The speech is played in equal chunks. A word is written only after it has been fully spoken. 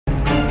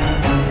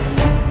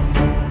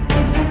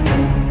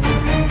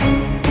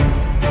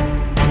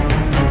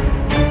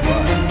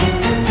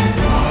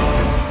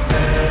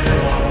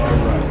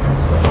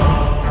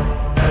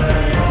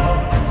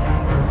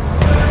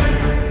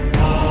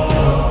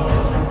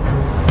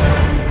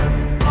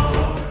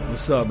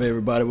What's up,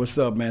 everybody? What's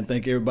up, man?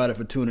 Thank everybody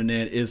for tuning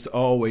in. It's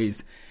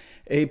always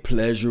a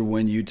pleasure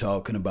when you're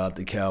talking about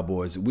the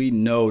Cowboys. We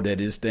know that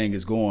this thing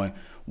is going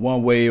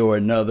one way or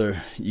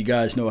another. You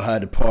guys know how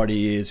the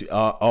party is.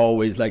 I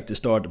always like to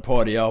start the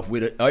party off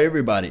with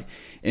everybody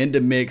in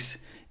the mix,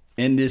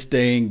 in this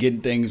thing,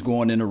 getting things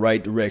going in the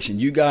right direction.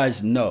 You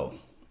guys know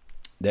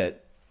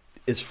that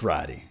it's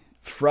Friday.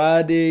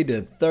 Friday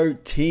the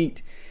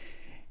 13th.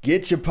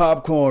 Get your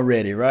popcorn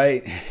ready,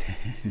 right?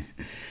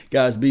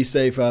 Guys, be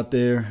safe out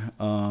there.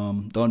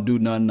 Don't do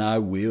nothing I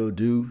will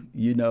do,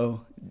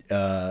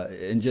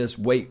 and just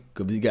wait,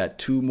 because we got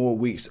 2 more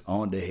weeks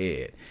on the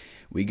head.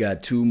 We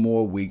got 2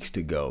 more weeks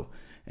to go,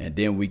 and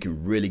then we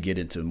can really get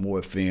into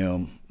more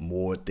film,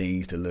 more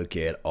things to look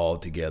at all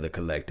together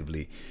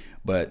collectively.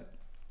 But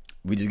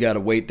we just got to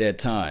wait that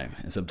time,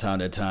 and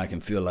sometimes that time can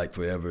feel like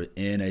forever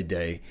in a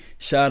day.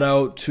 Shout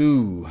out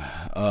to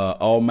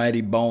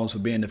Almighty Bones for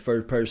being the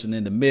first person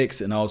in the mix,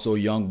 and also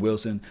Young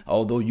Wilson.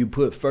 Although you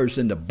put first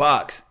in the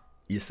box,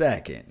 you're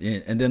second.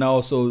 And then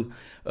also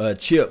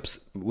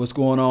Chips. What's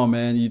going on,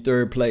 man? You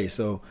third place.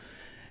 So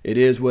it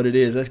is what it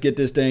is. Let's get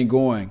this thing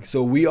going.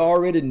 So we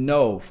already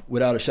know,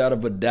 without a shadow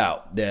of a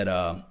doubt, that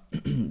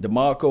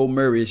DeMarco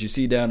Murray, as you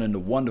see down in the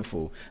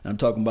wonderful, and I'm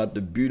talking about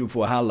the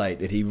beautiful highlight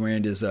that he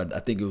ran this, I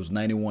think it was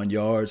 91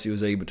 yards. He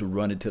was able to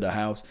run it to the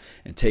house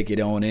and take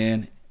it on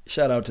in.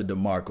 Shout out to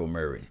DeMarco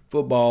Murray.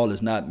 Football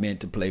is not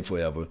meant to play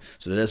forever,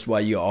 so that's why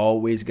you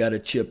always got to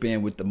chip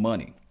in with the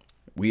money.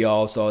 We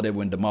all saw that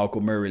when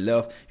DeMarco Murray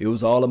left, it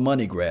was all a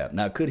money grab.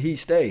 Now, could he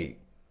stay?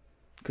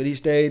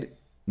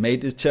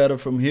 Made this cheddar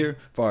from here,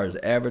 as far as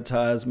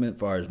advertisement, as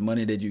far as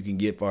money that you can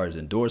get, as far as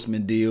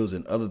endorsement deals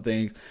and other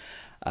things.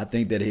 I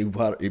think that he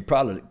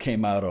probably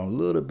came out on a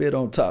little bit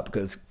on top,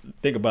 because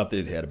think about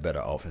this. He had a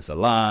better offensive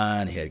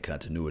line. He had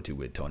continuity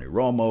with Tony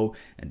Romo,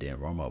 and then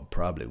Romo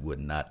probably would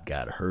not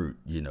got hurt,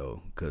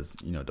 because,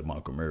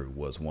 DeMarco Murray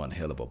was one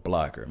hell of a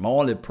blocker. My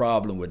only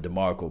problem with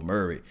DeMarco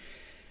Murray,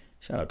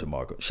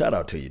 shout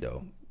out to you,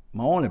 though.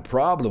 My only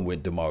problem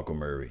with DeMarco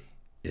Murray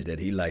is that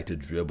he liked to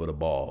dribble the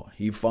ball.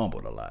 He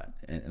fumbled a lot.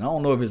 And I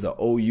don't know if it's an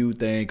OU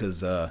thing,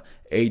 because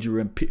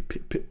Adrian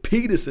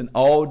Peterson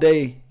all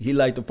day, he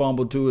liked to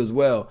fumble too as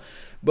well.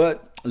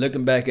 But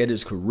looking back at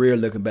his career,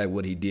 looking back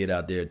what he did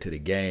out there to the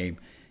game,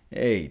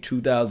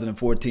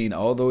 2014,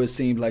 although it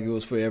seemed like it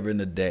was forever in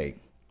a day,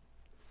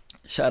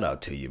 shout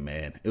out to you,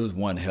 man. It was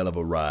one hell of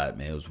a ride,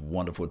 man. It was a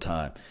wonderful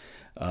time.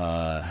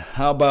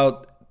 How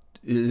about,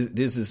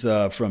 this is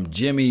from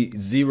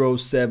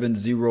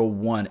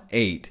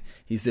Jimmy07018.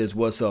 He says,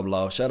 what's up,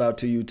 Law? Shout out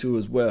to you too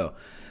as well.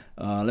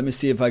 Let me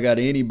see if I got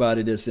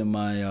anybody that's in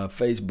my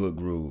Facebook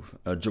groove.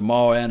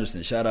 Jamal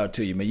Anderson, shout out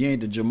to you, man. You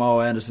ain't the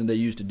Jamal Anderson that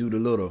used to do the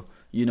little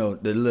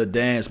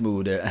dance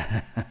move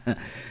there.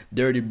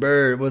 Dirty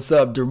Bird, what's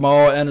up,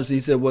 Jamal Anderson? He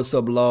said, what's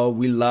up, Law?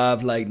 We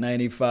live like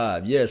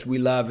 95. Yes, we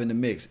live in the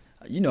mix.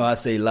 I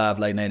say live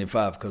like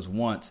 95 because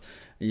once,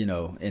 in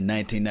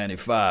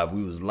 1995,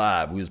 we was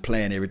live. We was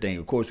playing everything.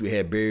 Of course, we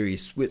had Barry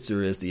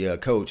Switzer as the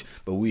coach,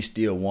 but we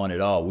still won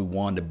it all. We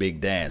won the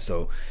big dance.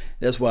 So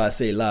that's why I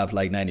say live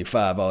like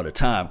 95 all the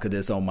time, because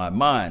it's on my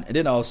mind. And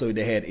then also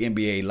they had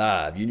NBA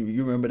Live.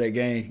 You remember that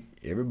game?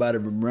 Everybody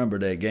remember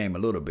that game a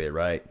little bit,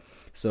 right?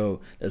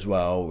 So that's why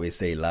I always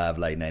say live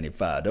like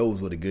 95.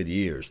 Those were the good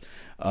years.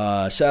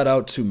 Shout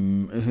out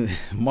to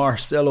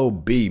Marcelo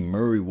B.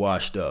 Murray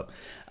washed up.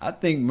 I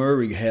think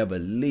Murray have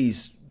at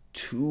least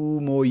 2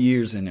 more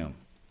years in him.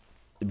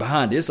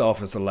 Behind this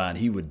offensive line,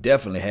 he would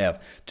definitely have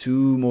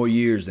 2 more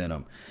years in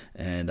him.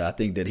 And I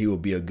think that he will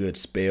be a good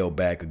spell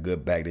back, a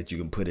good back that you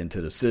can put into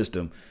the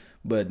system.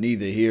 But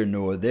neither here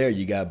nor there.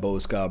 You got Bo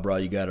Scarborough,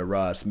 you got a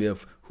Rod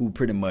Smith, who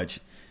pretty much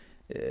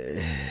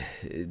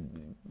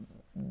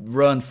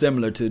run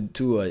similar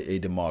to a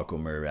DeMarco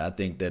Murray. I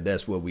think that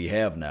that's what we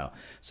have now.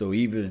 So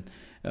even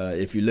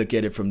if you look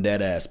at it from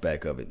that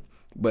aspect of it.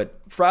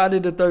 But Friday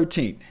the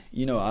 13th,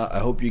 I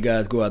hope you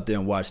guys go out there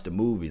and watch the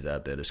movies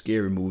out there, the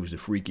scary movies, the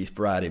Freaky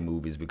Friday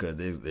movies, because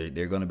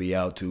they're going to be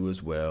out too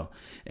as well.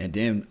 And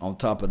then on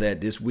top of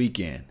that, this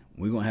weekend,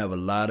 we're going to have a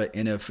lot of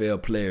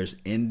NFL players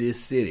in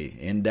this city,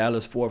 in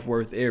Dallas-Fort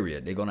Worth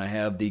area. They're going to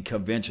have the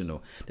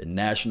conventional, the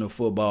National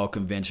Football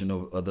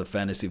Conventional of the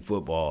fantasy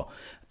football.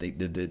 I think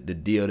the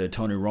deal that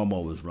Tony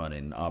Romo was running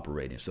and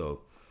operating.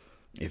 So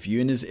if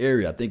you're in this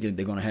area, I think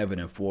they're going to have it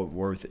in Fort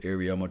Worth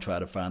area. I'm going to try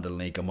to find the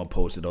link. I'm going to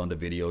post it on the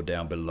video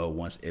down below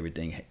once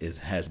everything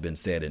has been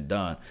said and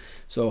done.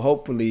 So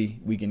hopefully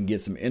we can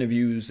get some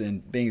interviews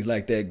and things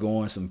like that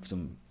going,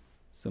 some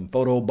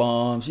photo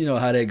bombs, you know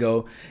how they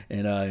go,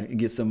 and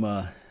get some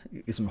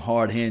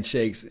hard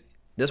handshakes.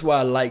 That's why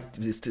I like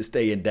to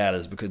stay in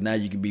Dallas, because now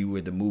you can be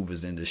with the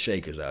movers and the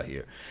shakers out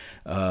here.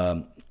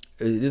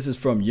 This is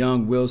from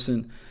Young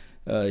Wilson.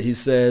 He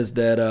says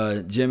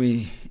that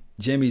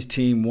Jimmy's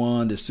team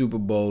won the Super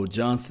Bowl.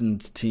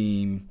 Johnson's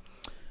team,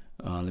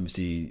 let me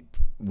see,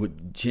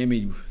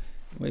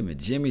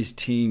 Jimmy's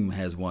team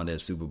has won that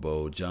Super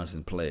Bowl.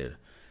 Johnson player,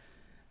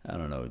 I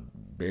don't know,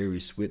 Barry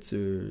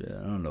Switzer,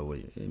 I don't know.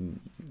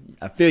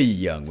 I feel you,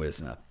 Young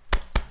Wilson.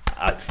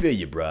 I feel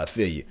you, bro. I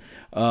feel you.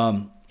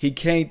 He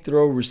can't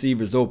throw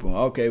receivers open.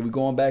 Okay, we're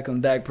going back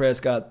on Dak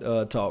Prescott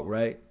talk,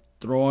 right?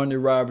 Throwing the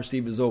wide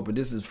receivers open.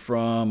 This is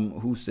from,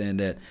 who's saying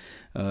that?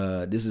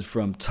 This is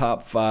from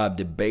Top 5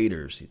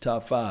 Debaters.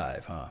 Top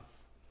 5, huh?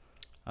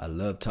 I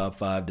love Top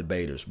 5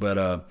 Debaters.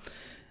 But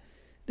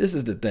this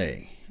is the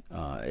thing.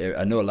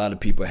 I know a lot of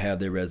people have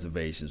their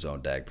reservations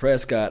on Dak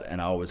Prescott,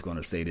 and I'm always going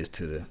to say this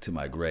to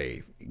my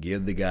grave.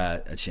 Give the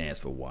guy a chance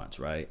for once,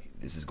 right?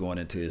 This is going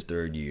into his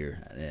third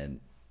year. And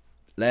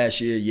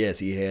last year, yes,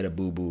 he had a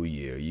boo-boo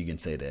year. You can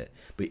say that.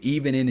 But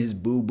even in his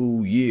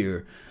boo-boo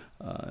year,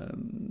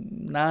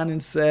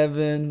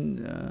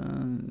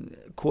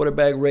 9-7,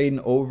 quarterback rating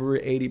over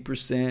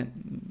 80%.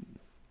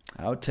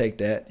 I'll take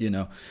that.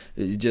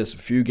 Just a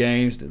few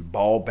games, the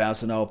ball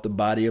bouncing off the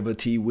body of a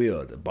T.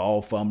 Will, the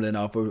ball fumbling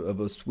off of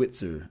a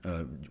Switzer,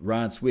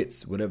 Ron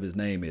Switz, whatever his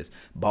name is,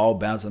 ball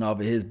bouncing off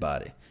of his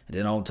body. And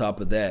then on top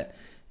of that,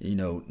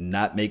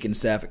 not making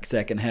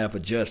second half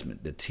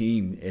adjustment. The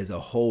team as a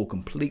whole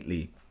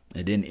completely.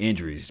 And then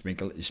injuries.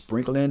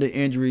 Sprinkle in the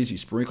injuries. You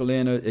sprinkle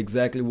in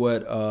exactly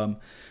what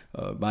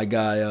my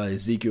guy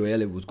Ezekiel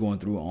Elliott was going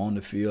through on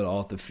the field,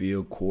 off the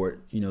field,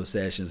 court,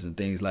 sessions and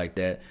things like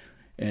that.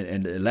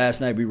 And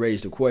last night we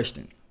raised a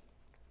question.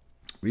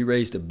 We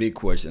raised a big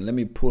question. Let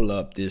me pull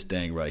up this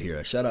thing right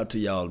here. Shout out to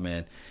y'all,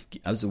 man.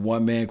 I was a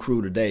one-man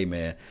crew today,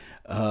 man.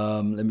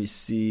 Let me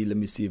see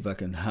if I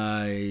can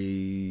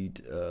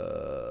hide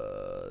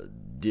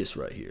this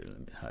right here. Let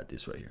me hide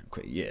this right here.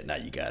 Okay, yeah, now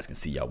you guys can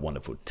see y'all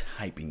wonderful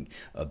typing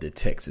of the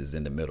texts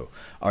in the middle.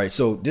 All right,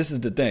 so this is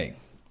the thing.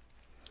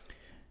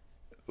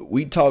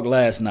 We talked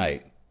last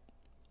night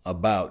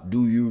about,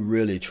 do you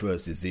really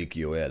trust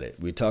Ezekiel Elliott?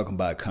 We're talking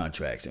about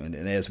contracts, and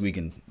as we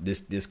can,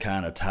 this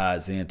kind of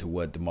ties into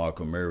what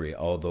DeMarco Murray,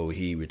 although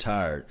he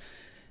retired,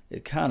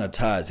 it kind of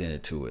ties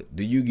into it.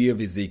 Do you give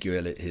Ezekiel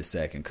Elliott his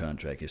second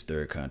contract, his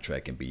third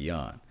contract, and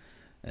beyond?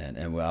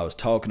 And when I was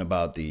talking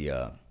about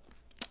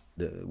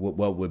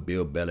what would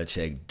Bill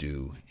Belichick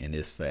do in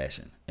this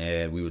fashion,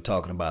 and we were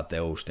talking about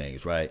those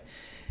things, right?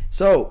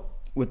 So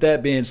with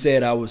that being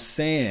said, I was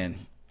saying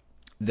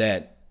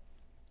that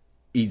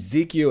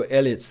Ezekiel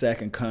Elliott's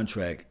second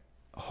contract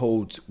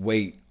holds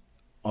weight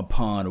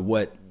upon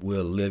what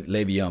will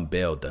Le'Veon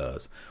Bell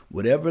does.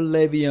 Whatever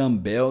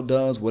Le'Veon Bell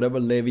does, whatever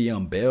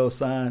Le'Veon Bell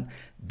signed,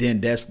 then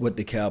that's what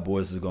the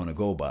Cowboys is going to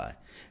go by.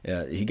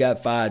 He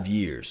got 5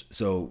 years.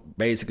 So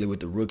basically with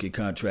the rookie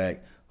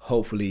contract,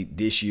 hopefully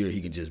this year he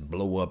can just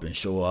blow up and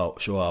show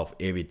off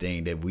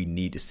everything that we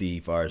need to see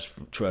as far as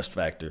trust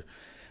factor.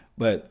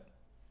 But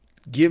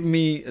give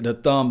me the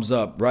thumbs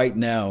up right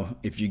now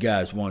if you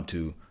guys want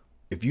to.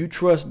 If you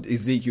trust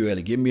Ezekiel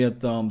Elliott, give me a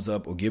thumbs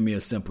up or give me a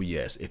simple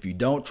yes. If you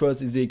don't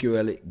trust Ezekiel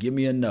Elliott, give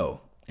me a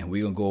no. And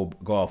we're going to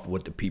go off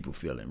what the people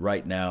feeling.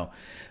 Right now,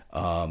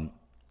 to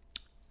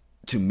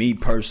me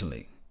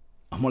personally,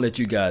 I'm going to let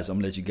you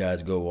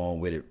guys go on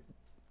with it.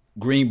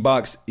 Green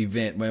Box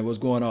event, man, what's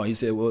going on? He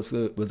said, what's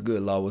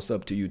good, Law? What's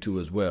up to you too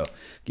as well?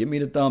 Give me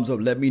the thumbs up.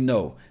 Let me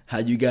know how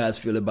you guys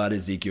feel about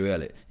Ezekiel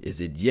Elliott.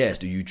 Is it yes?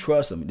 Do you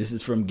trust him? This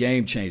is from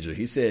Game Changer.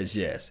 He says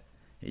yes.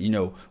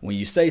 When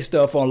you say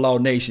stuff on Law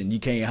Nation, you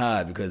can't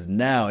hide, because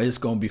now it's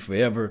going to be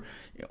forever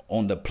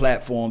on the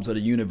platforms of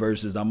the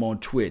universes. I'm on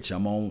Twitch.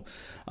 I'm on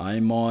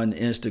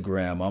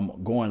Instagram.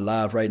 I'm going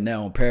live right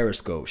now on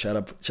Periscope. Shout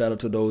out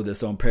to those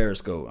that's on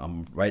Periscope.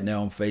 I'm right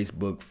now on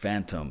Facebook,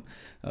 Phantom.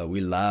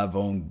 We live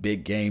on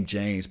Big Game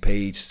James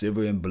page,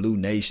 Silver and Blue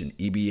Nation,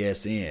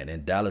 EBSN,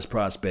 and Dallas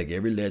Prospect.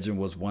 Every legend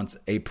was once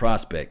a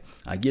prospect.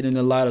 I get in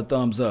a lot of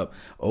thumbs up.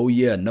 Oh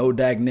yeah, no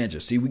Dak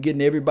Ninja. See, we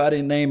getting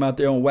everybody's name out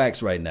there on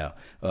wax right now.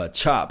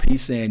 Chop,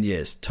 he's saying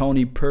yes.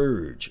 Tony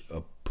Purge,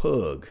 a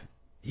pug,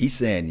 he's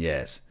saying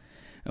yes.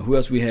 And who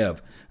else we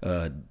have?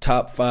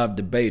 Top 5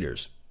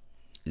 debaters.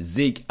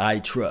 Zeke, I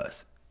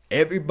trust.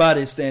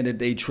 Everybody's saying that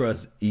they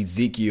trust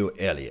Ezekiel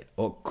Elliott.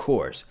 Of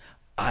course.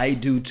 I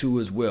do too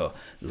as well.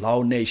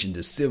 Law Nation,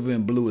 the silver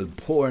and blue is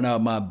pouring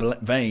out my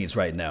veins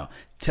right now.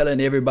 Telling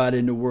everybody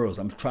in the world,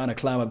 I'm trying to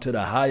climb up to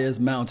the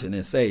highest mountain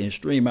and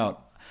stream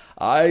out,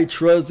 I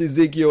trust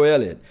Ezekiel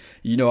Elliott.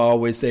 I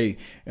always say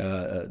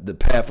the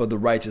path of the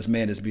righteous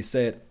man is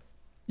beset.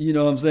 You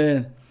know what I'm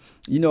saying?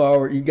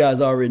 You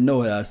guys already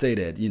know how I say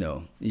that,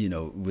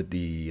 with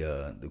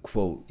the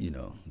quote,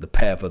 the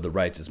path of the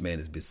righteous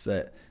man is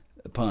beset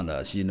upon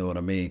us. You know what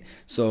I mean?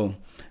 So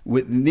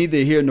with neither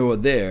here nor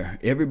there,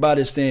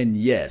 everybody's saying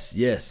yes,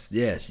 yes,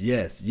 yes,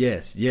 yes,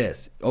 yes,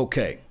 yes.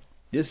 Okay.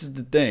 This is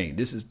the thing.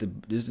 This is the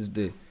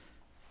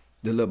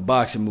little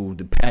boxing move,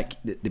 the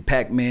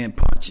Pac-Man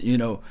punch,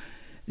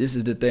 This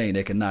is the thing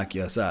that can knock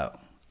us out.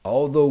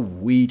 Although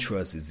we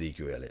trust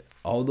Ezekiel Elliott,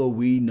 although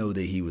we know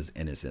that he was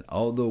innocent,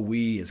 although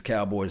we as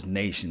Cowboys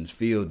Nations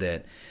feel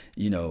that,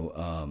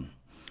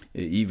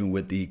 even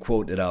with the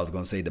quote that I was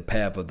going to say, the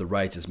path of the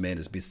righteous man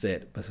is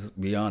beset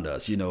beyond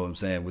us, you know what I'm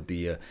saying, with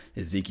the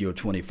Ezekiel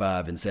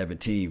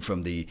 25:17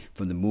 from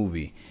the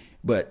movie.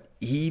 But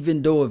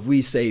even though if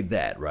we say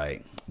that,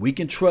 right, we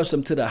can trust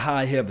him to the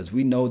high heavens.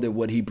 We know that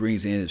what he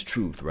brings in is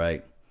truth,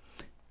 right?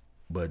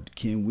 But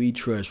can we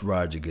trust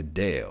Roger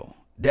Goodell?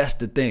 That's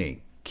the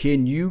thing.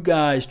 Can you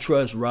guys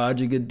trust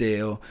Roger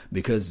Goodell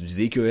because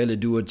Ezekiel Elliott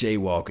do a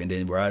jaywalk and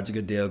then Roger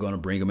Goodell going to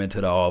bring him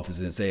into the office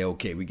and say,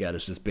 okay, we got to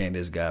suspend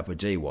this guy for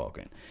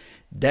jaywalking?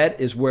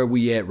 That is where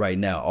we at right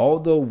now.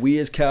 Although we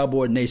as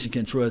Cowboy Nation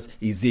can trust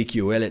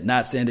Ezekiel Elliott,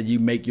 not saying that you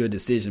make your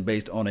decision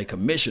based on a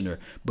commissioner,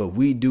 but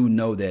we do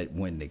know that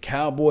when the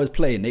Cowboys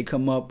play and they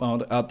come up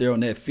out there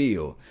on that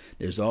field,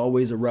 there's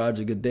always a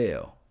Roger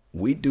Goodell.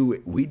 We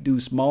do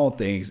small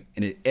things,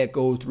 and it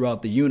echoes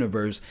throughout the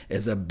universe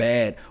as a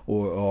bad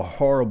or a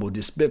horrible,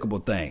 despicable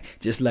thing.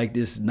 Just like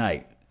this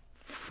night,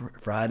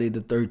 Friday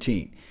the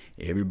 13th.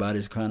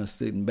 Everybody's kind of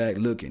sitting back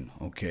looking,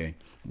 okay,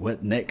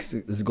 what next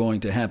is going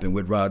to happen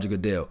with Roger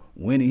Goodell?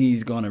 When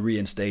he's going to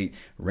reinstate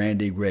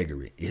Randy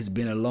Gregory? It's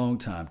been a long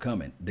time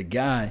coming. The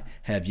guy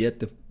have yet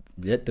to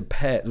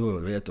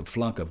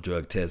flunk of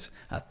drug tests,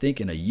 I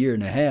think in a year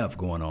and a half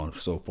going on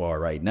so far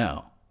right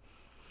now.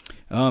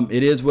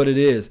 It is what it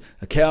is.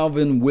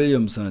 Calvin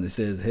Williamson, it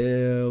says,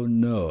 hell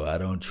no, I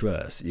don't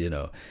trust.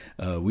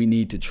 We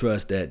need to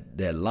trust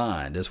that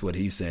line. That's what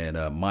he's saying.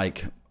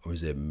 Mike, or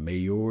is it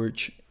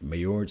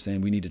Mayorch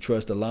saying we need to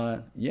trust the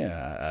line?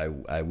 Yeah,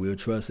 I will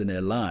trust in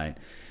that line.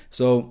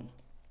 So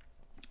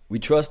we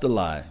trust the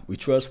line. We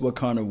trust what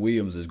Connor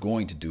Williams is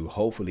going to do,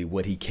 hopefully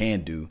what he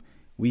can do.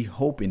 We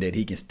hoping that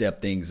he can step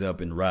things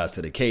up and rise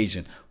to the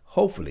occasion.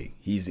 Hopefully,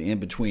 he's in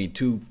between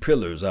two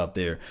pillars out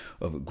there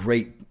of a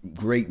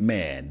great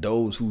man,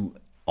 those who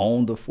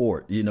own the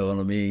fort. You know what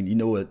I mean? You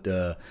know what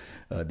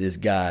this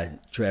guy,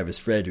 Travis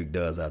Frederick,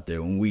 does out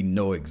there, when we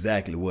know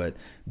exactly what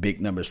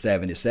big number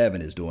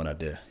 77 is doing out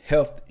there.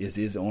 Health is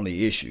his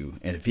only issue,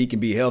 and if he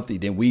can be healthy,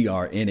 then we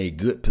are in a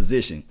good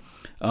position.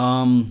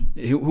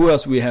 Who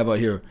else we have out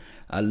here?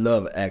 I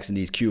love asking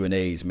these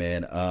Q&As,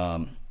 man.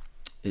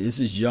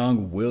 This is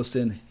Young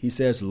Wilson. He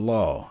says,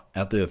 Law,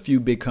 after a few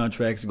big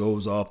contracts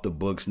goes off the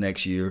books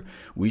next year,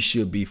 we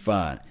should be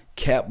fine.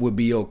 Cap would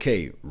be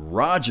okay.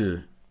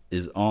 Roger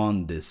is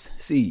on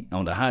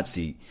the hot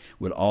seat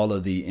with all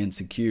of the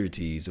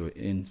insecurities or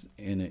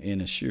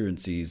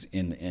inassurances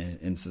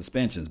in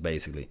suspensions,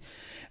 basically.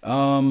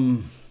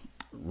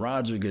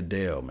 Roger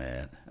Goodell,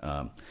 man.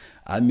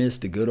 I miss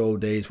the good old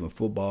days when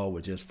football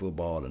was just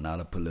football and not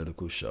a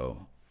political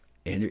show.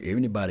 And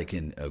anybody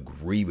can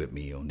agree with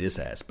me on this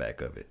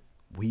aspect of it.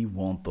 We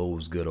want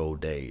those good old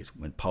days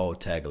when Paul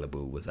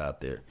Tagliabue was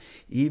out there.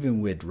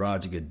 Even with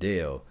Roger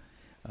Goodell,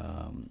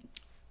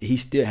 he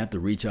still had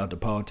to reach out to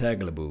Paul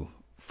Tagliabue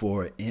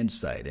for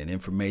insight and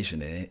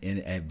information and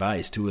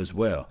advice too as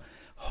well.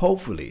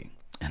 Hopefully,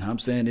 and I'm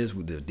saying this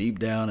with the deep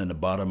down in the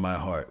bottom of my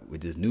heart,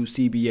 with this new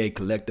CBA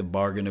collective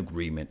bargain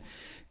agreement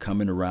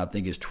coming around, I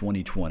think it's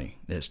 2020.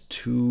 That's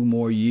 2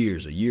 more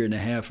years, a year and a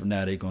half from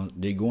now, they're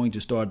going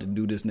to start to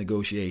do this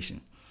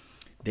negotiation.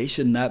 They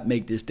should not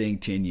make this thing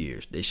 10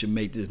 years. They should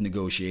make this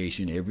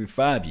negotiation every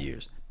 5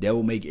 years. That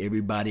will make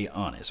everybody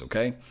honest,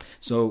 okay?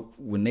 So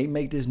when they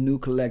make this new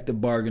collective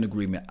bargain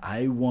agreement,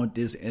 I want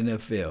this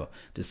NFL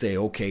to say,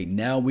 okay,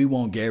 now we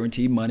won't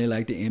guarantee money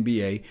like the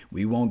NBA.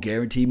 We won't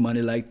guarantee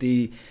money like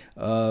the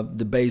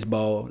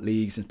baseball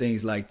leagues and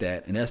things like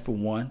that. And that's for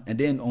one. And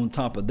then on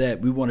top of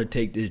that, we want to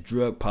take this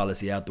drug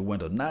policy out the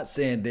window. Not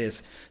saying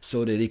this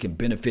so that it can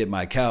benefit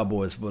my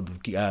Cowboys for the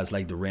guys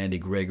like the Randy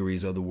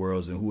Gregorys of the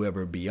world and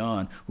whoever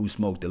beyond who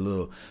smoked a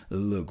little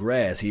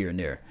grass here and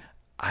there.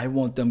 I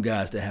want them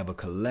guys to have a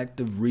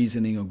collective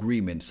reasoning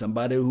agreement,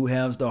 somebody who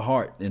has the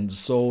heart and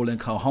soul and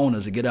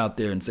cojones to get out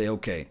there and say,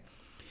 okay,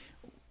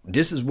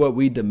 this is what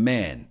we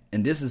demand,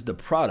 and this is the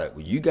product.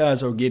 You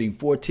guys are getting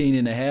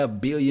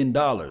 $14.5 billion.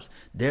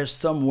 There's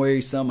some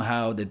way,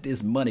 somehow, that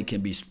this money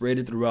can be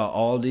spread throughout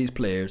all these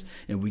players,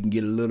 and we can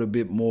get a little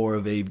bit more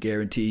of a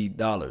guaranteed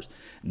dollars.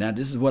 Now,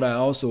 this is what I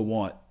also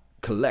want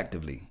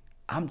collectively.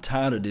 I'm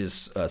tired of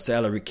this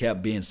salary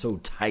cap being so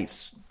tight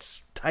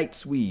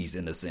squeezed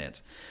in a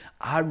sense.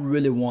 I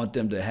really want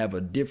them to have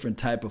a different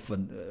type of,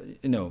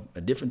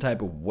 a different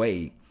type of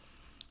way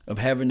of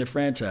having the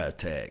franchise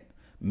tag.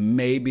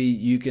 Maybe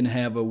you can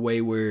have a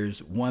way where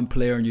one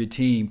player on your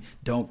team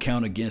don't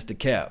count against the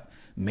cap.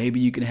 Maybe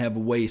you can have a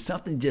way,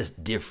 something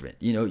just different.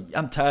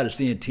 I'm tired of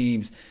seeing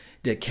teams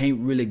that can't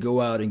really go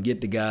out and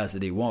get the guys that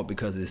they want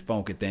because of this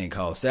funky thing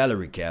called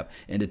salary cap,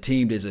 and the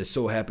team that just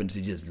so happens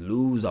to just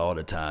lose all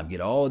the time,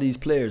 get all these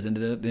players and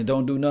then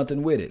don't do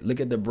nothing with it. Look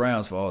at the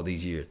Browns for all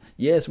these years.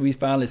 Yes, we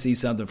finally see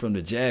something from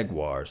the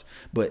Jaguars,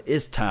 but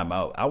it's time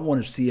out. I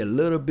want to see a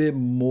little bit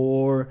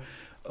more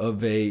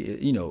of a,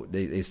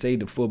 they say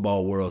the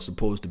football world is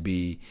supposed to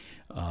be,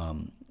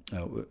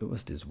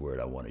 what's this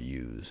word I want to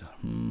use?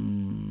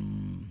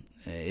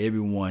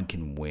 Everyone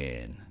can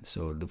win.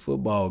 So the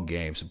football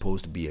game is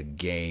supposed to be a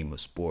game, a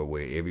sport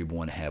where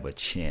everyone have a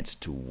chance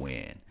to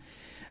win.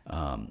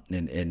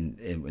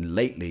 And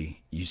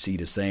lately you see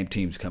the same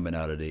teams coming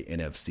out of the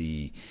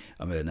NFC.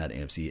 I mean, not the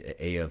NFC,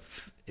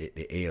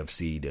 the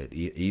AFC. That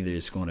either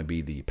it's going to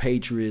be the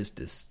Patriots,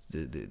 the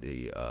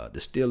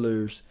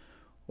Steelers,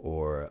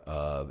 or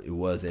it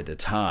was at the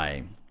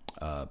time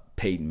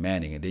Peyton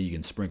Manning, and then you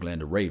can sprinkle in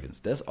the Ravens.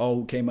 That's all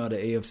who came out of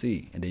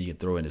AFC, and then you can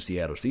throw in the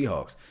Seattle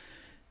Seahawks.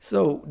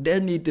 So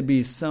there need to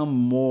be some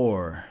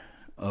more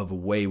of a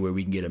way where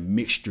we can get a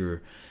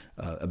mixture,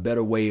 a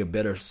better way, a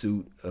better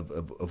suit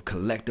of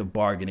collective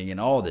bargaining and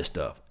all this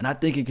stuff. And I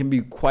think it can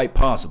be quite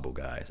possible,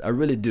 guys. I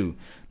really do.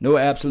 No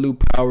absolute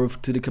power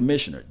to the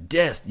commissioner.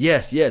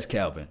 Yes,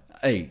 Calvin.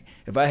 Hey,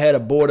 if I had a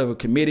board of a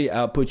committee,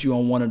 I'll put you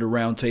on one of the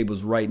round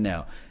tables right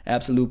now.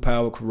 Absolute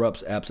power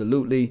corrupts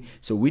absolutely.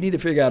 So we need to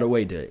figure out a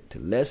way to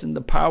lessen the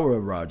power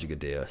of Roger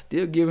Goodell.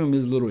 Still give him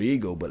his little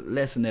ego, but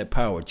lessen that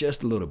power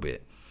just a little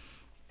bit.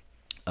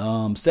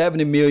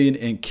 $70 million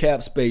in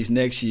cap space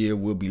next year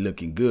will be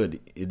looking good.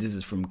 This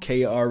is from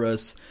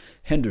KRS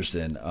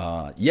Henderson.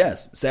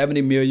 Yes,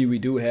 $70 million. We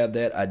do have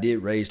that. I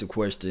did raise the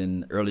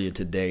question earlier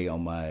today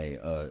on my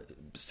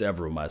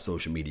several of my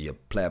social media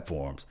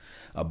platforms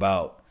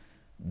about,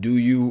 do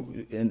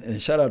you,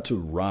 and shout out to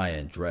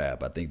Ryan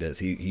Drab. I think that's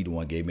he the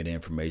one gave me the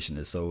information,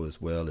 and so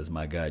as well as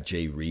my guy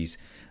Jay Reese.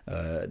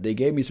 They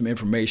gave me some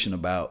information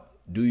about,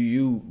 do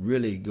you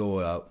really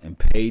go out and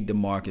pay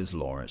DeMarcus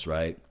Lawrence,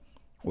 right?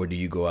 Or do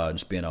you go out and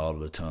spend all of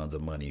the tons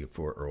of money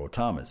for Earl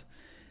Thomas?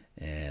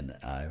 And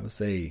I would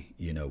say,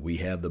 we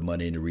have the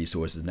money and the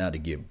resources now to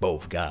give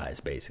both guys,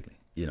 basically.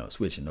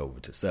 Switching over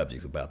to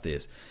subjects about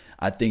this.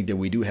 I think that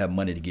we do have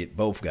money to get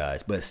both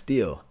guys, but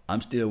still,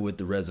 I'm still with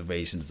the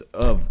reservations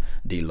of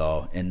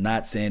D-Law, and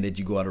not saying that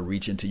you go out and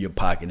reach into your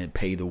pocket and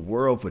pay the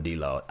world for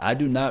D-Law. I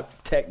do not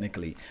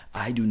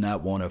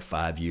want a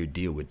 5-year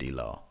deal with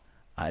D-Law.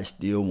 I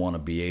still want to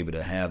be able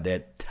to have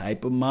that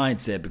type of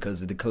mindset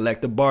because of the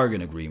collective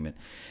bargain agreement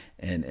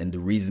and the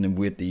reasoning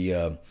with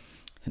the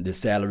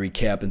salary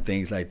cap and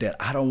things like that.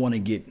 I don't want to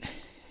get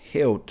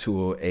held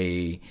to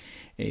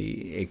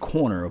a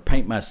corner or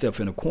paint myself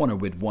in a corner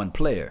with one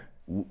player.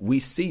 We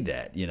see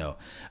that,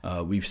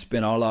 we've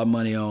spent all our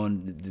money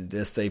on,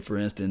 let's say, for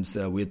instance,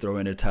 we throw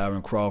in a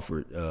Tyron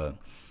Crawford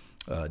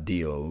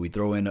deal. We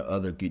throw in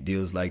other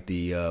deals like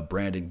the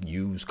Brandon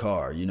used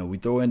car. We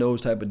throw in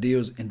those type of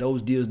deals, and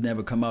those deals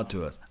never come out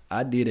to us.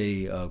 I did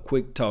a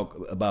quick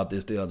talk about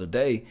this the other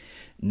day.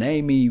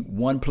 Name me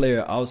one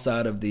player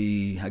outside of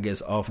the,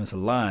 offensive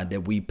line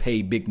that we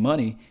paid big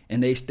money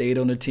and they stayed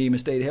on the team and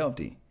stayed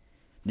healthy.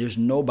 There's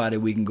nobody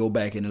we can go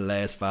back in the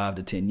last 5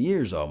 to 10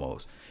 years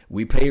almost.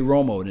 We paid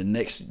Romo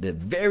the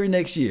very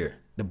next year.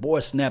 The boy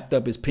snapped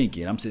up his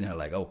pinky, and I'm sitting here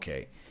like,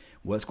 okay,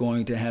 what's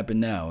going to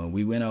happen now? And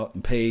we went out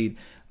and paid.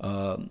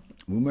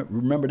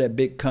 Remember that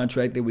big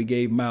contract that we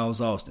gave Miles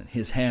Austin?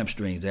 His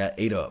hamstrings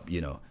ate up.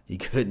 He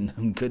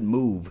couldn't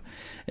move,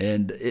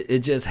 and it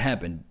just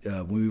happened.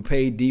 When we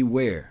paid D.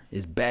 Ware,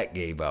 his back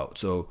gave out.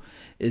 So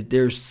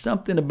there's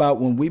something about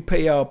when we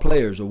pay our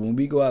players, or when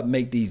we go out and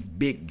make these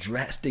big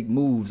drastic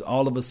moves,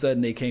 all of a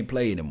sudden they can't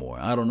play anymore.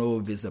 I don't know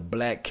if it's a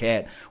black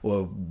cat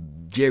or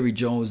Jerry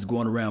Jones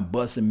going around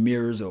busting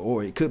mirrors,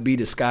 or it could be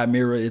the Sky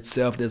Mirror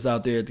itself that's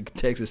out there at the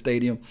Texas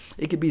Stadium.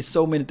 It could be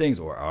so many things,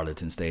 or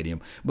Arlington Stadium,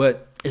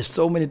 but it's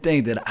so many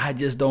things that I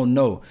just don't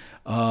know.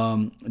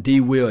 D.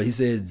 Will, he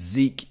said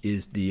Zeke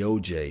is the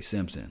O.J.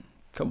 Simpson.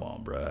 Come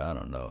on, bro. I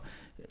don't know.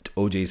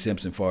 O.J.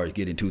 Simpson, far as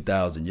getting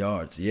 2,000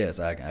 yards, yes,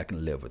 I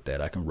can live with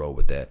that. I can roll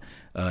with that.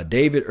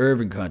 David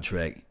Irvin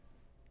contract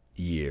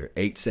year,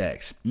 8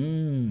 sacks. I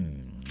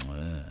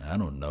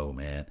don't know,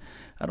 man.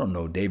 I don't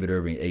know. David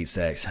Irving, 8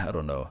 sacks. I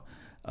don't know.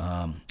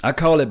 I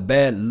call it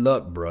bad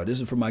luck, bro.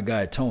 This is from my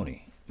guy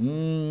Tony.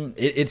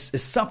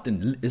 It's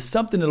something. It's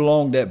something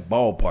along that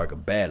ballpark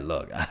of bad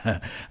luck.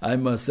 I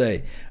must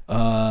say.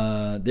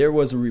 There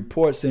was a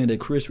report saying that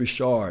Chris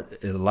Richard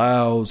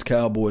allows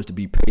Cowboys to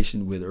be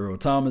patient with Earl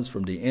Thomas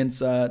from the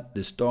inside.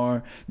 The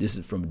Star. This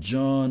is from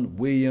John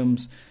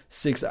Williams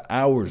 6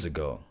 hours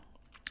ago.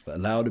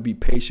 Allowed to be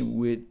patient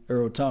with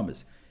Earl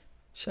Thomas.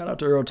 Shout out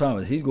to Earl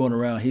Thomas. He's going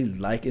around.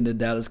 He's liking the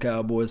Dallas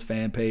Cowboys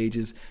fan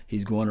pages.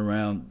 He's going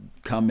around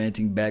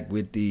commenting back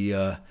with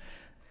the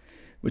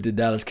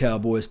Dallas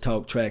Cowboys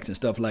talk tracks and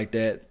stuff like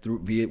that,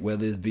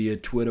 whether it's via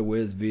Twitter,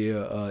 whether it's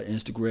via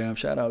Instagram.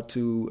 Shout out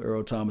to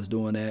Earl Thomas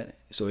doing that.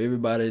 So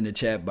everybody in the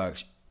chat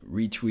box,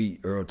 retweet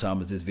Earl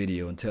Thomas this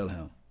video and tell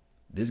him,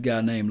 this guy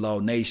named Law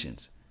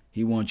Nations,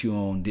 he wants you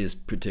on this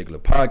particular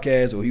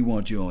podcast, or he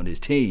wants you on this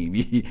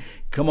team.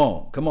 Come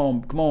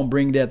on,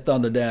 bring that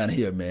thunder down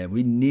here, man.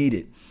 We need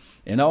it.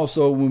 And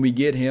also, when we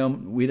get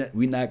him, we're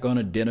not going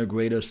to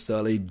denigrate or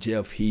sully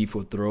Jeff Heath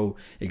or throw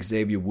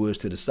Xavier Woods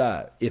to the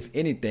side. If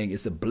anything,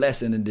 it's a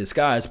blessing in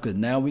disguise, because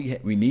now we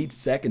need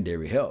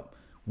secondary help.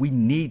 We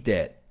need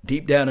that.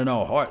 Deep down in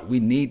our heart, we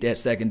need that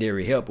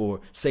secondary help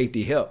or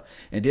safety help.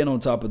 And then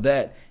on top of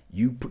that,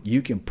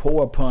 you can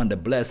pour upon the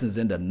blessings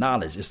and the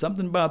knowledge. There's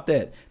something about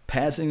that,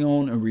 passing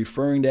on and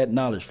referring that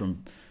knowledge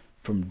from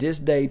this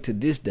day to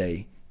this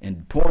day,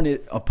 and pouring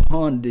it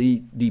upon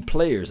the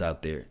players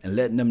out there and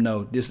letting them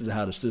know this is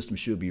how the system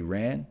should be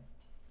ran.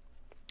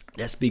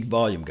 That speaks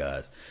volume,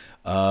 guys.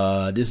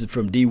 This is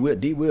from D. Will.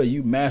 D. Will,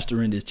 you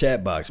mastering this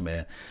chat box,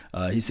 man.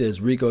 He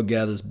says Rico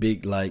gathers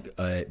big like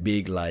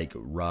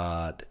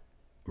Rob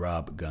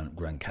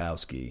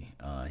Gronkowski.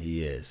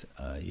 He is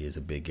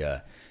a big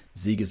guy.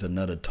 Zeke is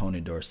another Tony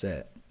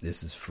Dorsett.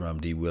 This is from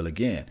D. Will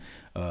again.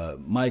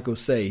 Michael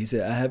Say, he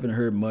said, I haven't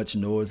heard much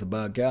noise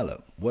about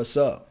Gallup. What's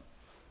up?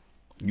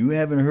 You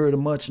haven't heard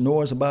much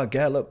noise about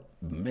Gallup?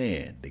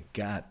 Man, the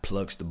guy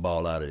plucks the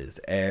ball out of his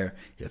air.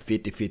 He's a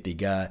 50-50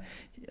 guy.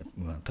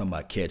 I'm talking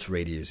about catch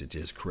radius. It's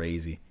just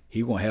crazy.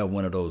 He's going to have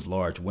one of those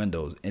large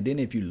windows. And then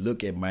if you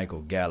look at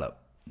Michael Gallup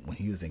when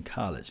he was in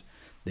college,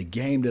 the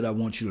game that I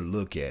want you to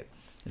look at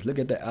is look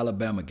at the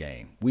Alabama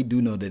game. We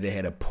do know that they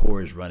had a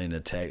porous running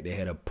attack. They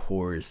had a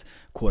porous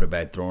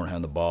quarterback throwing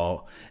him the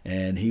ball.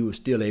 And he was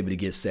still able to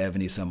get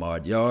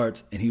 70-some-odd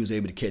yards. And he was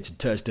able to catch a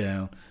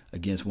touchdown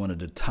against one of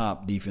the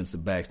top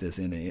defensive backs that's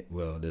in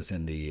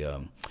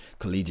the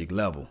collegiate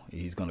level.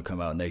 He's going to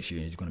come out next year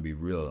and he's going to be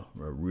real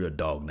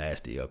dog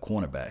nasty, a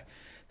cornerback.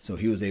 So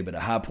he was able to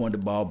high point the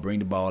ball, bring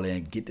the ball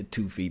in, get the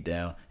 2 feet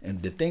down.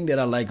 And the thing that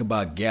I like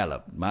about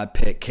Gallup, my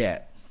pet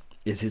cat,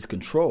 is his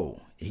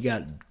control. He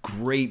got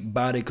great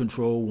body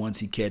control once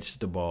he catches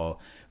the ball,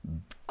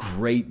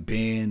 great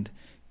bend,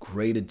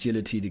 great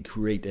agility to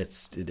create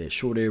that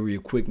short area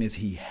quickness.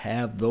 He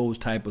have those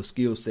type of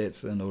skill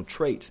sets and those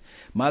traits.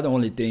 My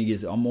only thing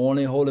is I'm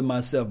only holding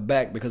myself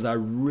back because I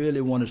really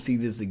want to see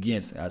this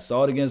against. I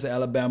saw it against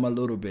Alabama a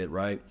little bit,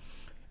 right?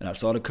 And I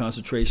saw the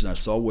concentration. I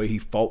saw where he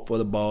fought for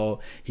the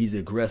ball. He's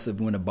aggressive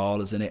when the ball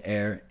is in the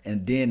air.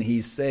 And then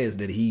he says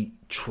that he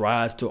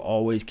tries to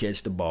always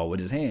catch the ball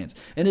with his hands.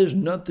 And there's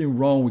nothing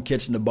wrong with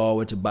catching the ball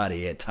with your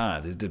body at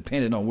times. It's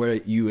depending on where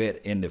you at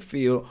in the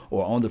field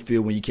or on the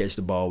field when you catch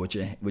the ball with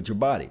your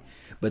body.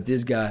 But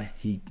this guy,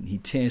 he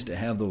tends to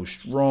have those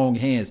strong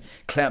hands,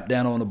 clamp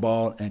down on the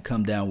ball and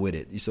come down with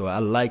it. So I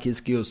like his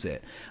skill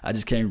set. I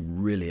can't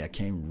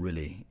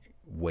really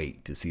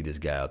wait to see this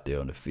guy out there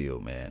on the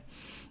field, man.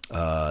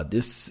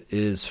 This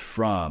is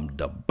from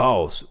the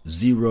Boss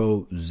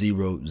 000.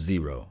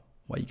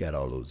 Why you got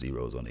all those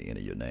zeros on the end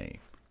of your name?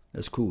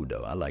 That's cool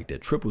though. I like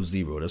that.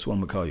 000. That's what I'm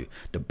gonna call you.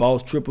 The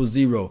Boss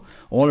 000.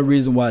 Only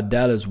reason why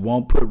Dallas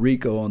won't put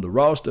Rico on the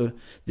roster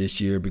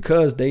this year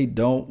because they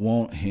don't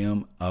want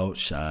him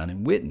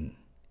outshining Witten,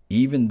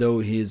 even though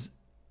he is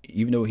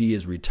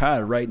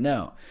retired right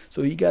now.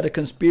 So you got a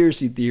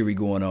conspiracy theory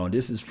going on.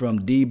 This is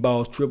from D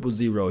Boss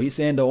 000. He's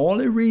saying the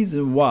only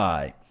reason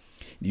why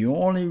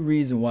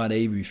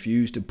they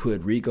refused to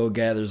put Rico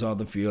Gathers on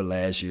the field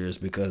last year is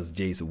because of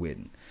Jason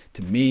Witten.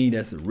 To me,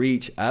 that's a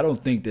reach. I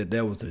don't think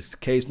that was the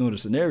case nor the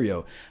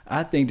scenario.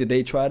 I think that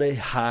they tried to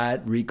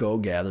hide Rico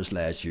Gathers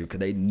last year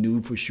because they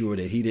knew for sure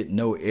that he didn't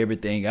know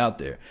everything out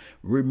there.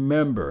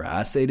 Remember,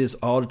 I say this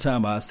all the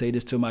time. I say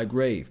this to my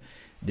grave.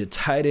 The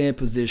tight end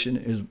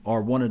position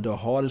are one of the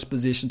hardest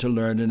positions to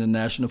learn in the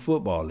National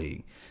Football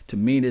League. To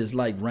me, it's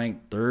like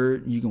ranked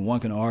third. One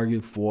can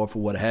argue fourth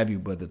or what have you,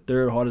 but the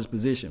third hardest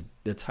position.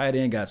 The tight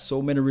end got so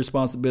many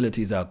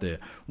responsibilities out there,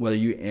 whether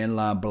you're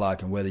inline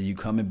blocking, whether you're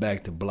coming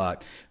back to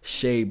block,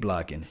 shade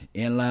blocking,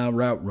 inline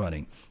route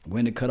running,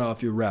 when to cut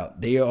off your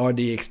route. They are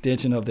the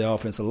extension of the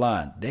offensive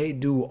line. They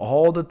do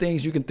all the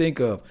things you can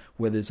think of,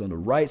 whether it's on the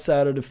right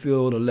side of the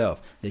field or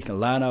left. They can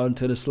line out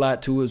into the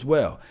slot too as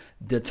well.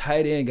 The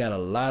tight end got a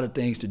lot of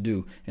things to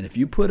do. And if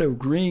you put a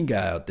green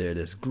guy out there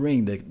that's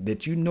green,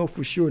 that you know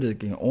for sure that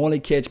can only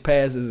catch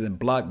passes and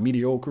block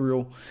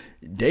mediocre,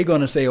 they're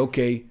going to say,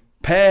 okay,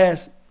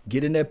 pass.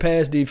 Get in that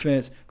pass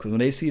defense, because when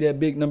they see that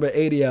big number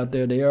 80 out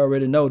there, they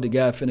already know the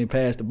guy finna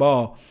pass the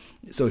ball.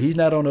 So he's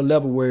not on a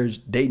level where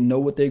they know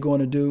what they're going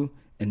to do,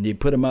 and they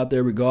put him out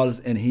there regardless,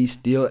 and he's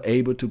still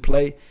able to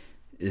play.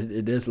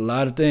 There's a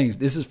lot of things.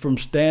 This is from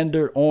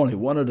Standard Only,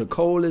 one of the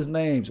coldest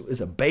names.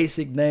 It's a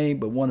basic name,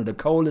 but one of the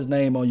coldest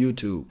name on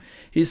YouTube.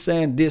 He's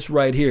saying this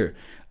right here.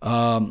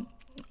 I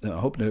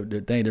hope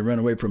the thing that ran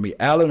away from me.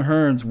 Allen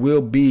Hurns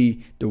will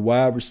be the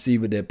wide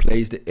receiver that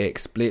plays the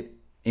X split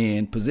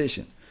end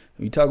position.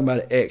 When you're talking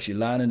about an X, you're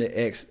lining the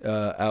X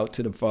out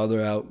to the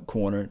farther out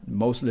corner.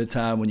 Most of the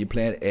time when you're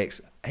playing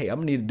X, hey, I'm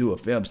going to need to do a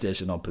film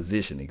session on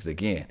positioning. Because,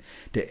 again,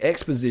 the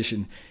X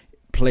position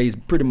plays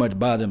pretty much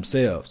by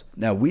themselves.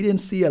 Now, we didn't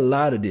see a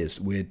lot of this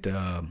with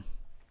Allen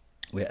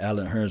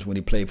Hurns when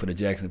he played for the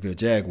Jacksonville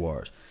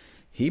Jaguars.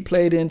 He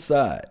played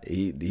inside.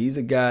 He's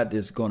a guy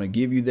that's going to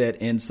give you that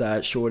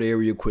inside short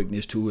area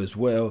quickness too as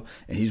well.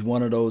 And he's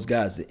one of those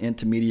guys, the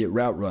intermediate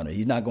route runner.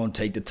 He's not going to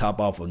take the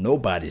top off of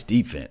nobody's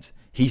defense.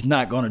 He's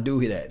not going to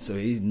do that. So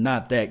he's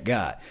not that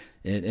guy.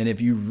 And if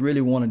you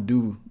really want to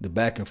do the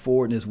back and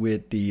forwardness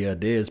with the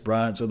Dez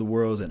Bryants of the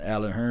world and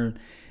Allen Hurns,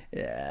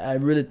 I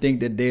really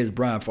think that Dez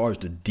Bryant, as far as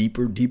the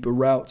deeper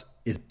routes,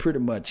 is pretty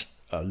much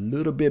a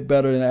little bit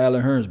better than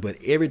Allen Hurns. But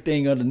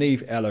everything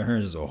underneath Allen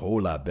Hurns is a whole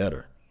lot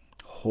better.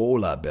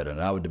 And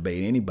I would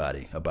debate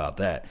anybody about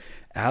that.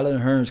 Allen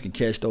Hurns can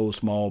catch those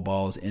small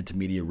balls,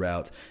 intermediate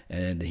routes,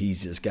 and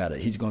he's going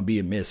to be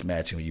a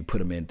mismatch when you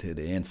put him into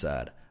the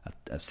inside.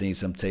 I've seen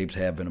some tapes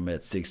having him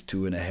at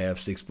 6'2.5",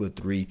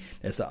 6'3".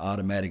 That's an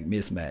automatic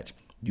mismatch.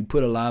 You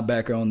put a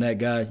linebacker on that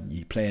guy,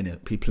 he playing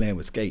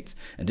with skates.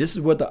 And this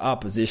is what the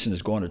opposition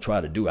is going to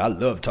try to do. I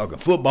love talking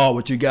football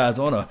with you guys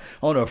on a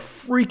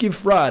freaking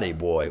Friday,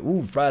 boy.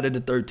 Ooh, Friday the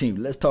 13th.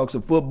 Let's talk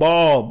some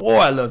football. Boy,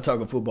 I love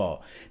talking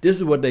football. This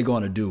is what they're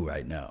going to do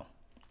right now.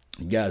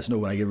 You guys know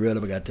when I get rid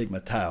of it, I got to take my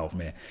tie off,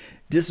 man.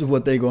 This is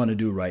what they're going to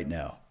do right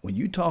now. When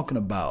you're talking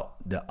about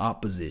the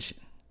opposition,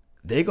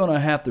 they're going to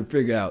have to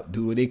figure out,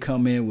 do they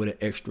come in with an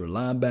extra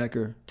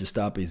linebacker to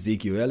stop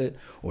Ezekiel Elliott,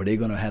 or they're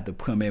going to have to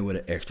come in with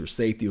an extra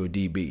safety or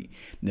DB.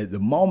 Now, the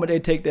moment they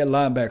take that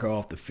linebacker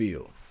off the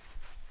field,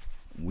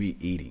 we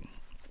eating.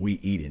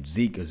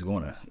 Zeke is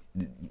going to,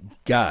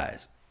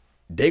 guys,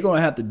 they're going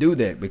to have to do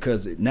that,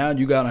 because now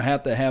you're going to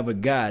have a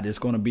guy that's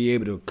going to be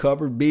able to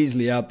cover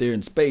Beasley out there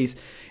in space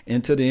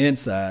into the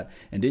inside.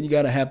 And then you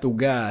got to have the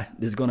guy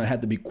that's going to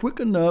have to be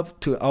quick enough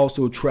to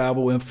also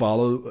travel and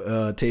follow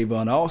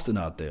Tavon Austin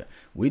out there.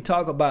 We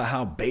talk about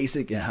how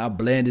basic and how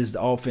bland this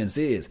offense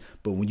is.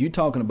 But when you're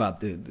talking about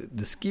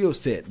the skill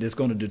set that's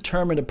going to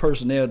determine the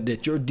personnel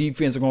that your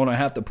defense are going to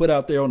have to put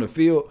out there on the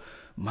field,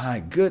 my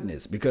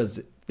goodness, because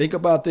think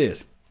about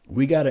this.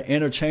 We got an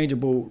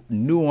interchangeable,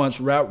 nuanced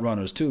route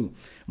runners too.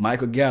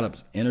 Michael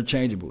Gallup's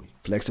interchangeable.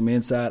 Flex him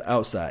inside,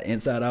 outside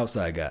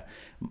guy.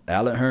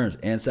 Allen Hurns,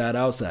 inside,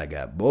 outside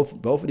guy.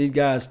 Both of these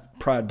guys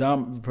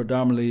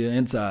predominantly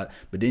inside,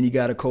 but then you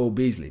got a Cole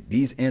Beasley.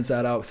 These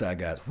inside, outside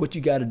guys. What you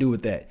got to do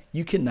with that?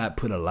 You cannot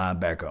put a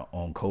linebacker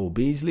on Cole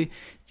Beasley.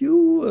 You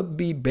will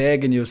be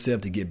begging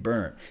yourself to get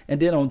burned. And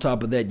then on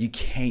top of that, you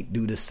can't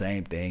do the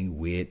same thing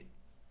with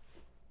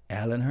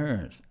Allen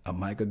Hurns or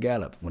Michael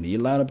Gallup. When you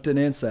line up to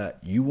the inside,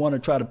 you want to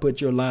try to put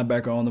your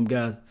linebacker on them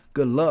guys.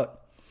 Good luck.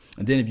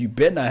 And then if you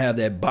better not have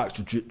that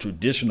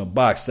traditional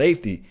box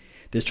safety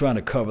that's trying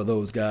to cover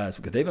those guys,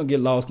 because they're going to get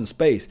lost in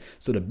space.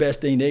 So the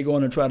best thing they're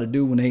going to try to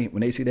do when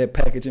they see that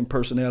packaging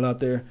personnel out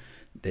there,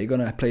 they're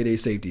going to play their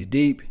safeties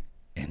deep.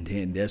 And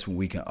then that's when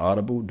we can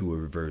audible, do a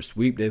reverse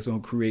sweep that's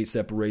going to create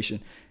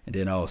separation. And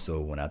then also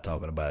when I'm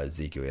talking about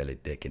Ezekiel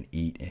Elliott that can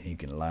eat and he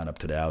can line up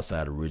to the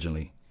outside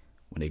originally.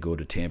 When they go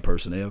to 10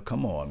 personnel,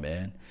 come on,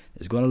 man.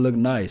 It's going to look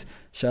nice.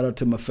 Shout out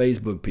to my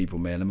Facebook people,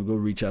 man. Let me go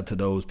reach out to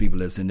those people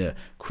that's in there.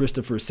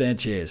 Christopher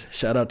Sanchez,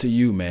 shout out to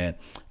you, man.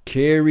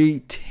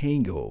 Carrie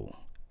Tingle.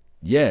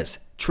 Yes.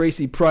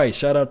 Tracy Price,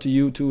 shout out to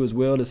you too as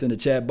well. That's in the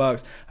chat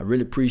box. I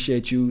really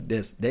appreciate you.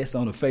 That's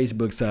on the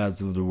Facebook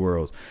sides of the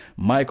world.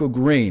 Michael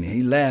Green,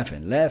 he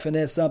laughing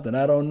at something.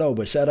 I don't know,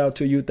 but shout out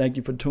to you. Thank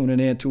you for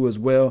tuning in too as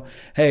well.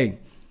 Hey,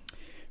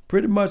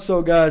 pretty much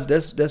so, guys.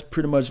 That's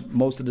pretty much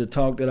most of the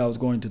talk that I was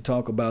going to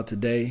talk about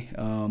today.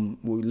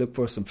 We look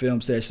for some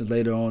film sessions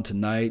later on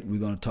tonight. We're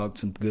going to talk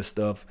some good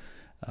stuff.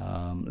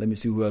 Let me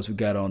see who else we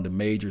got on the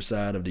major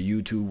side of the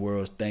YouTube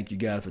world. Thank you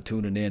guys for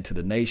tuning in to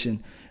the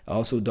nation.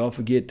 Also, don't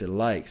forget to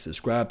like,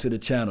 subscribe to the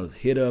channel.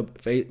 Hit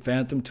up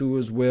Phantom 2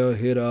 as well.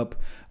 Hit up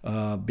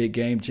Big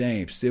Game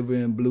James, Silver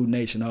and Blue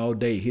Nation all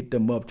day. Hit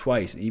them up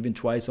twice, even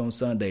twice on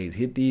Sundays.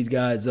 Hit these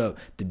guys up.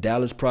 The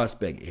Dallas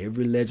Prospect.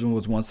 Every legend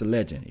was once a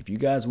legend. If you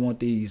guys want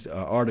these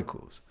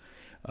articles,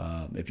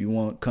 if you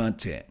want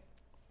content,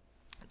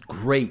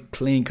 great,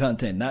 clean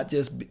content, not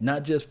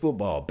just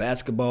football,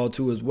 basketball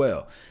too as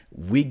well.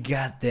 We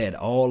got that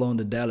all on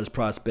the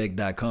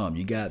DallasProspect.com.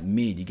 You got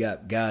me. You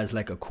got guys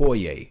like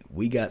Okoye.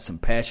 We got some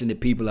passionate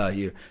people out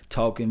here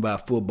talking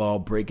about football,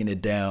 breaking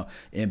it down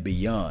and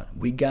beyond.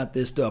 We got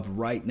this stuff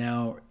right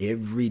now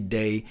every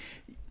day,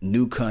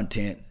 new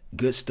content.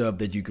 Good stuff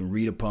that you can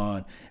read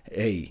upon.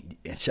 Hey,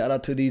 and shout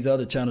out to these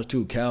other channels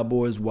too.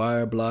 Cowboys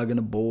Wire, Blogging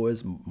the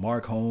Boys,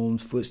 Mark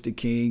Holmes, Foots the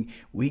King.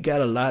 We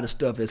got a lot of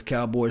stuff as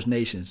Cowboys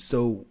Nation.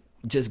 So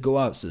just go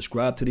out,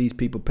 subscribe to these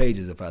people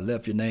pages. If I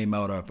left your name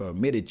out or if I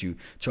omitted you,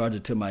 charge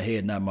it to my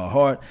head, not my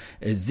heart.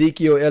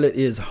 Ezekiel Elliott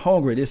is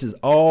hungry. This is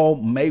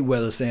all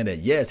Mayweather saying that,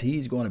 yes,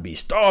 he's going to be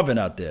starving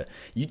out there.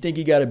 You think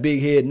he got a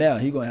big head now.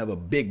 He's going to have a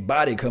big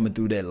body coming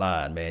through that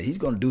line, man. He's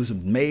going to do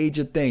some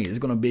major things. It's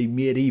going to be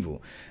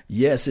medieval.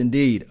 Yes,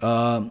 indeed.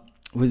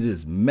 What is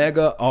this?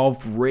 Mega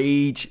off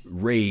rage.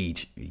 You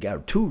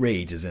got 2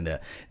 rages in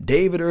there.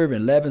 David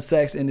Irvin, 11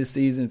 sacks in this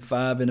season,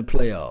 5 in the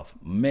playoff.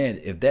 Man,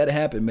 if that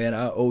happened, man,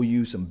 I owe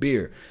you some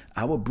beer.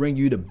 I will bring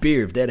you the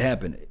beer if that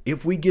happened.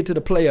 If we get to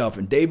the playoff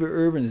and David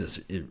Irvin is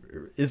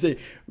a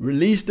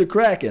release the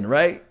Kraken,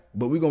 right?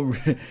 But we're going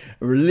to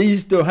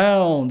release the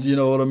Hounds, you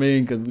know what I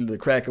mean? Because the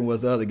Kraken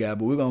was the other guy.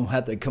 But we're going to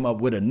have to come up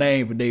with a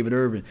name for David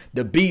Irvin.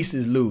 The beast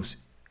is loose.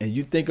 And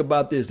you think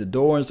about this, the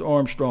Dorrance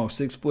Armstrong,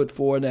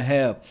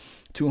 6'4.5",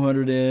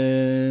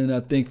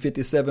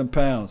 257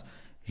 pounds.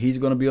 He's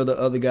going to be the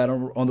other guy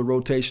on the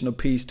rotational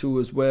piece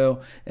too as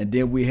well. And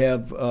then we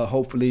have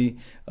hopefully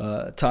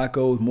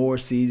Taco, more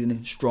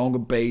seasoning, stronger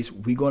base.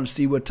 We're going to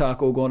see what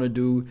Taco going to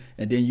do.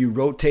 And then you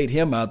rotate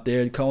him out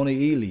there, Coney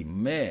Ely.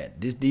 Man,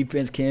 this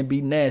defense can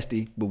be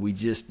nasty, but we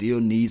just still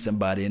need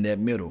somebody in that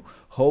middle.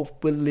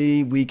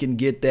 Hopefully we can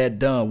get that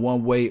done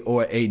one way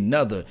or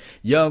another.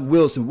 Young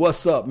Wilson,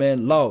 what's up,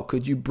 man? Law,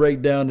 could you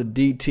break down the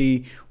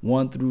DT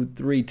 1 through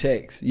 3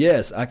 text?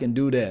 Yes, I can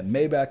do that.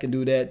 Maybe I can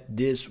do that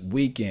this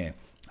weekend.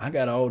 I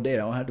got all day. I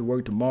don't have to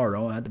work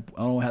tomorrow. I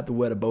don't have to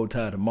wear the bow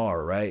tie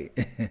tomorrow, right?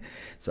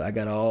 So I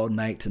got all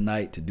night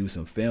tonight to do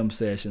some film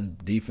sessions,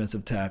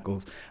 defensive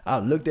tackles. I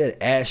looked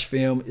at Ash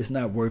film. It's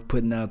not worth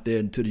putting out there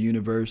into the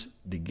universe.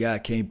 The guy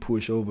can't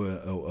push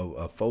over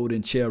a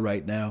folding chair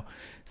right now.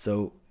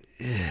 So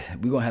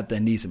we're going to have to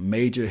need some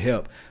major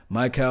help.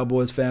 My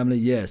Cowboys family,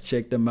 yes,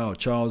 check them out.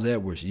 Charles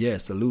Edwards,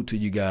 yes, salute to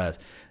you guys.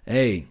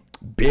 Hey,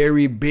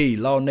 Barry B,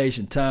 Law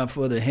Nation, time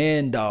for the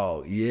hand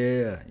dog.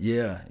 Yeah.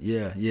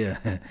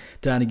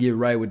 Time to get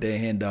right with that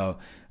hand dog.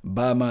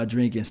 Buy my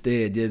drink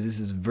instead. Yes, this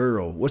is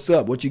Viral. What's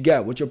up? What you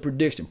got? What's your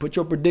prediction? Put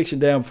your prediction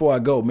down before I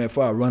go, man,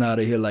 before I run out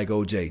of here like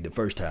OJ the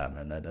first time,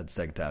 and not the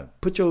second time.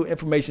 Put your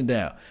information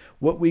down.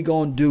 What we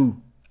gonna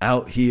do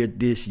out here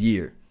this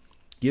year?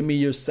 Give me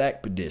your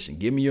sack prediction.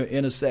 Give me your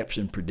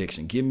interception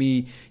prediction. Give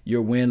me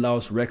your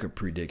win-loss record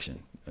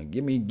prediction.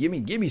 Give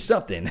me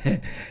something.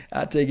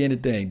 I'll take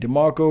anything.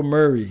 DeMarco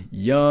Murray,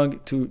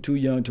 too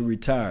young to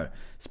retire.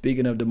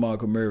 Speaking of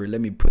DeMarco Murray,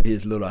 let me put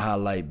his little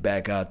highlight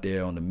back out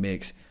there on the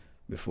mix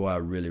before I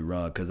really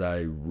run, because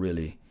I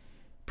really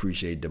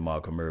appreciate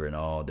DeMarco Murray and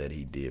all that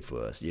he did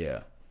for us.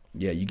 Yeah,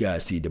 you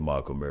guys see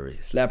DeMarco Murray.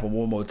 Slap him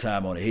one more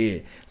time on the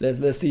head.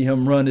 Let's see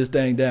him run this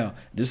thing down.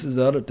 This is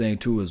the other thing,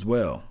 too, as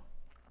well.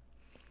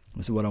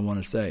 This is what I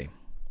want to say.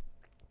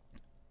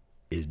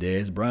 Is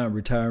Dez Bryant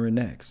retiring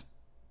next?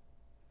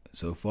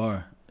 So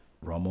far,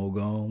 Romo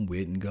gone,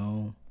 Witten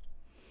gone.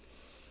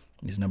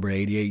 It's number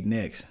 88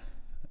 next.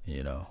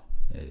 You know,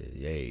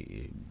 hey,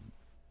 it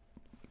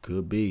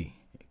could be.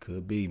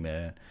 Could be,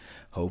 man.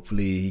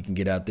 Hopefully he can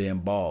get out there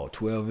and ball.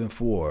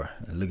 12-4.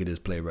 And look at this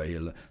play right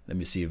here. Let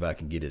me see if I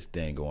can get this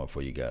thing going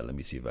for you guys. Let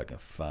me see if I can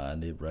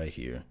find it right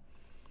here.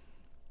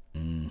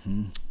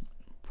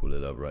 Pull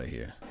it up right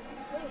here.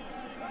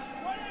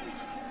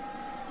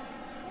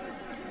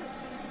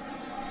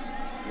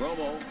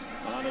 Romo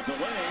on a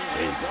delay.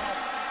 He's up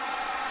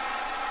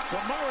to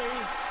Murray.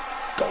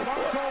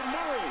 DeMarco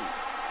Murray.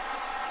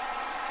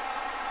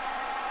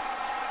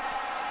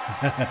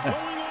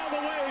 Going all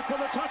the way for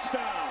the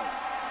touchdown.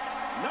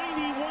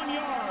 91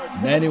 yards.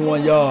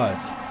 91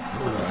 yards.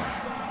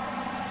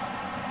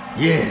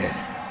 Yeah.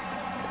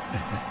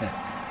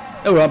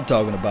 That's what I'm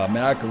talking about,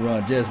 man. I can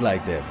run just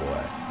like that,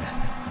 boy.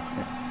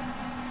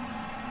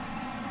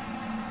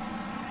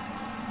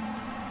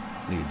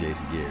 Look at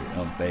Jason Garrett.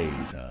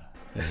 Unfazed, huh?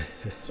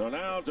 So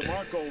now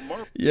DeMarco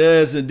Murray.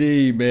 Yes,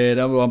 indeed, man.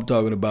 That's what I'm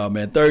talking about,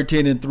 man.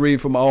 13-3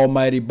 from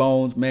Almighty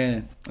Bones,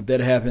 man. If that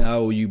happened, I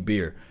owe you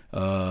beer.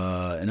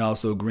 And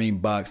also Green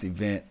Box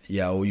event.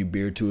 Yeah, I owe you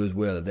beer too as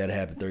well. If that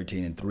happened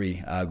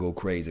 13-3, I'll go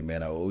crazy,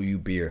 man. I owe you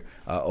beer.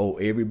 I owe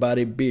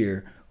everybody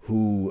beer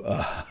who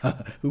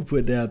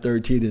put down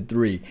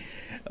 13-3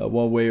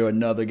 one way or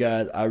another,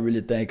 guys. I really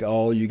thank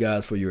all you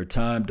guys for your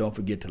time. Don't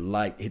forget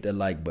to hit that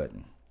like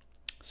button.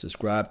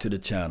 Subscribe to the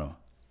channel.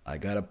 I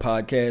got a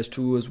podcast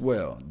too as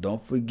well.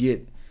 Don't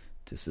forget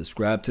to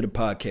subscribe to the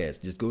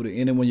podcast. Just go to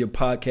any one of your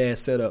podcast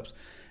setups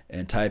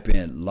and type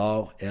in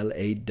Law,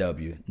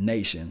 L-A-W,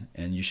 Nation,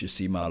 and you should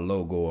see my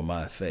logo or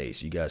my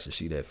face. You guys should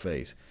see that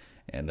face.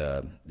 And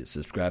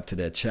subscribe to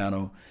that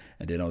channel.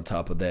 And then on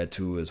top of that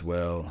too as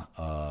well,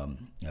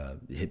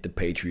 hit the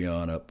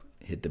Patreon up,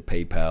 hit the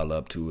PayPal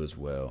up too as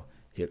well.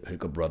 Hit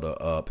a brother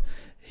up.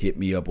 Hit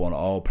me up on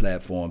all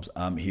platforms.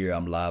 I'm here.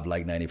 I'm live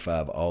like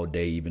 95 all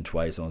day, even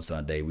twice on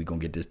Sunday. We're going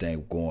to get this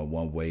thing going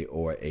one way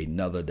or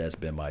another. That's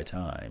been my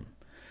time.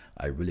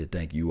 I really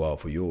thank you all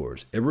for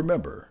yours. And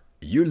remember,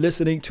 you're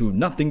listening to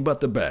nothing but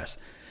the best.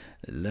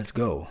 Let's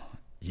go.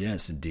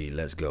 Yes, indeed.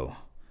 Let's go.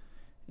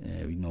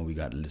 Yeah, we know we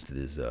got to listen to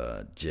this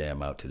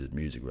jam out to this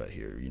music right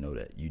here. You know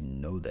that. You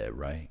know that,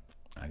 right?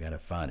 I got to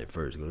find it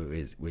first.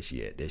 Where's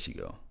she at? There she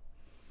go.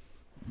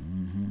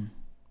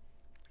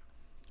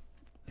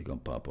 They're going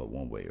to pop up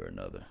one way or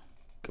another.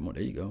 Come on,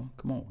 there you go.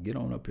 Come on, get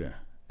on up here.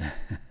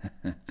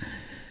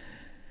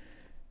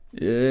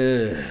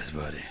 Yes,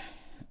 buddy.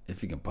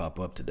 If you can pop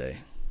up today.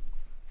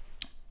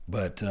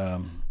 But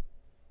that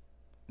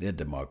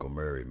DeMarco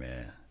Murray,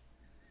 man.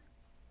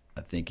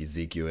 I think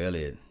Ezekiel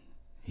Elliott,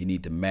 he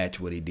need to match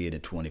what he did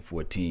in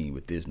 2014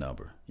 with this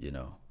number, you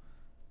know.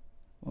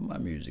 Where my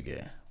music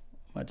at?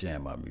 My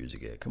jam, my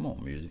music at? Come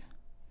on, music.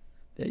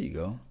 There you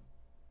go.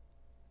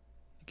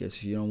 I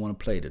guess you don't want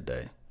to play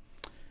today.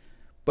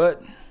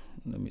 But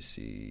let me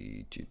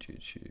see.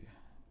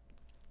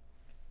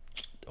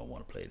 Don't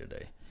want to play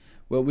today.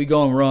 Well, we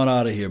gonna run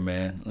out of here,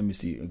 man. Let me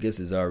see. I guess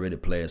it's already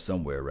playing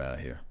somewhere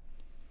around here.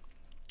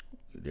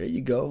 There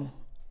you go.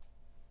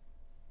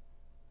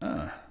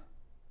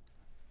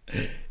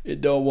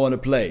 It don't want to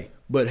play.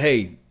 But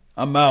hey,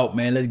 I'm out,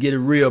 man. Let's get it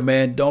real,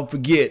 man. Don't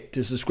forget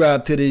to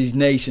subscribe to these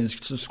nations.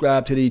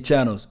 Subscribe to these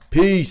channels.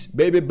 Peace,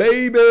 baby,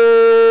 baby.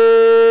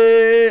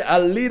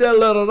 Alida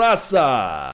la raza.